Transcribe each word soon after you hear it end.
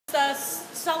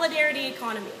solidarity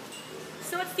economy.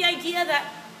 So it's the idea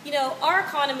that, our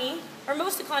economy, or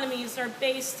most economies, are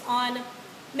based on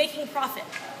making profit,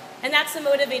 and that's a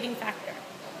motivating factor.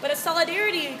 But a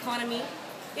solidarity economy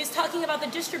is talking about the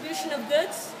distribution of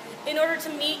goods in order to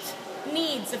meet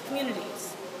needs of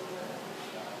communities.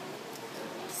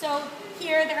 So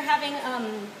here they're having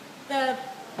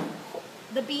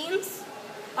the beans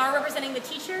are representing the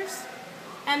teachers,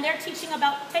 and they're teaching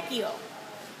about tekio,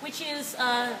 which is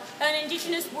an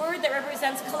indigenous word that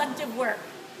represents collective work,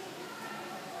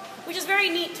 which is very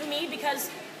neat to me because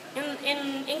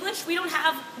in English we don't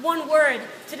have one word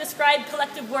to describe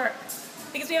collective work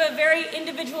because we have a very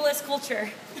individualist culture.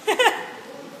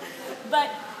 But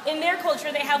in their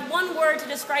culture they have one word to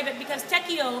describe it because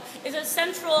tekio is a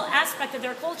central aspect of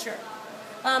their culture.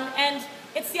 And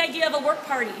it's the idea of a work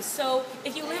party. So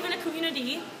if you live in a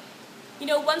community,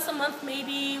 once a month,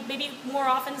 maybe more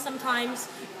often sometimes,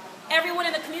 everyone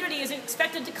in the community is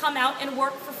expected to come out and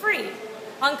work for free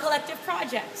on collective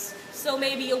projects. So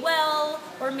maybe a well,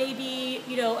 or maybe,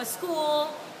 a school,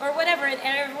 or whatever, and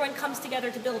everyone comes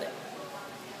together to build it.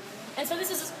 And so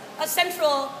this is a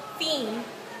central theme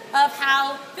of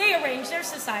how they arrange their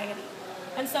society.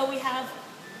 And so we have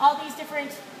all these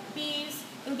different bees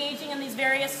engaging in these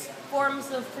various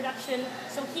forms of production.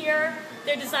 So here,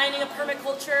 they're designing a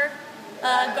permaculture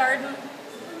garden.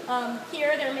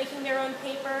 Here, they're making their own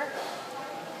paper.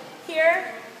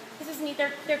 Here, this is neat,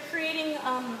 they're creating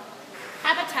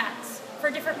habitats for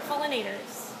different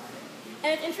pollinators.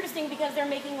 And it's interesting because they're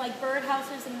making like bird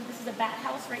houses, and this is a bat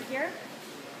house right here.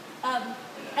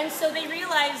 And so they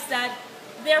realize that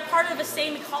they're part of the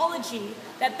same ecology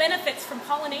that benefits from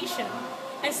pollination.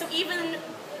 And so even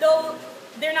though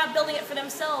they're not building it for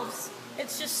themselves,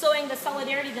 it's just showing the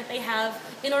solidarity that they have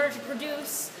in order to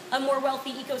produce a more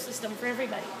wealthy ecosystem for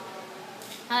everybody.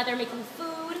 They're making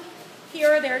food.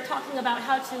 Here they're talking about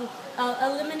how to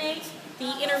eliminate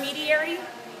the intermediary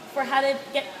for how to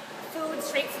get food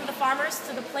straight from the farmers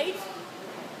to the plate.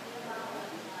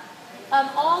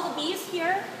 All the bees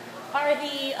here are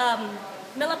the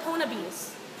Melipona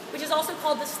bees, which is also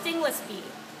called the stingless bee.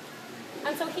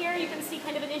 And so here you can see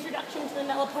kind of an introduction to the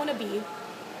Melipona bee,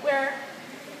 where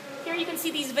here you can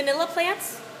see these vanilla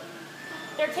plants.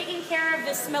 They're taking care of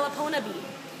this Melipona bee.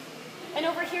 And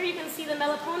over here you can see the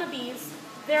Melipona bees.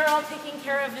 They're all taking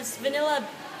care of this vanilla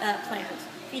plant,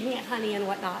 feeding it honey and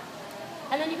whatnot.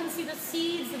 And then you can see the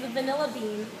seeds of the vanilla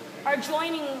bean are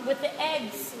joining with the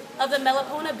eggs of the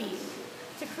Melipona bee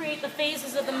to create the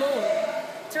phases of the moon,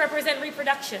 to represent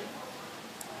reproduction.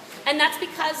 And that's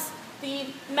because the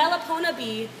Melipona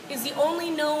bee is the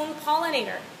only known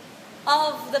pollinator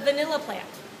of the vanilla plant.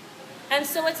 And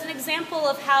so it's an example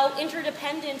of how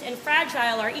interdependent and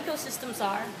fragile our ecosystems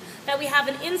are, that we have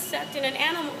an insect in an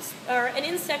animal, or an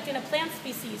insect in a plant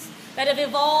species that have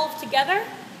evolved together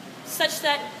such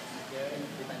that,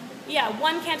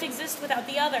 one can't exist without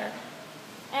the other.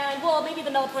 And, well, maybe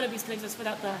the Melipona bees can exist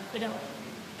without the vanilla.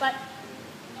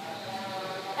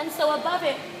 And so above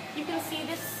it, you can see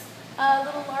this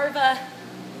little larva,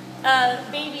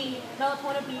 baby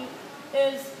Melipona bee,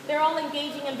 they're all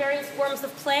engaging in various forms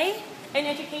of play and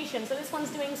education. So this one's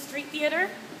doing street theater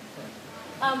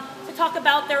to talk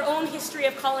about their own history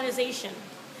of colonization.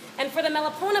 And for the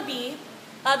Melipona bee,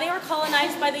 they were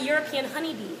colonized by the European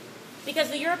honeybee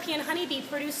because the European honeybee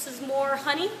produces more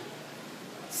honey,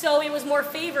 so it was more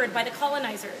favored by the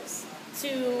colonizers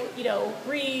to,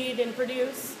 breed and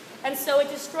produce. And so it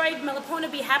destroyed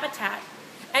Melipona bee habitat.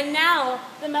 And now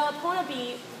the Melipona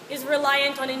bee is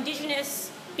reliant on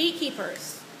indigenous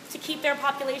beekeepers to keep their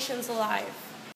populations alive.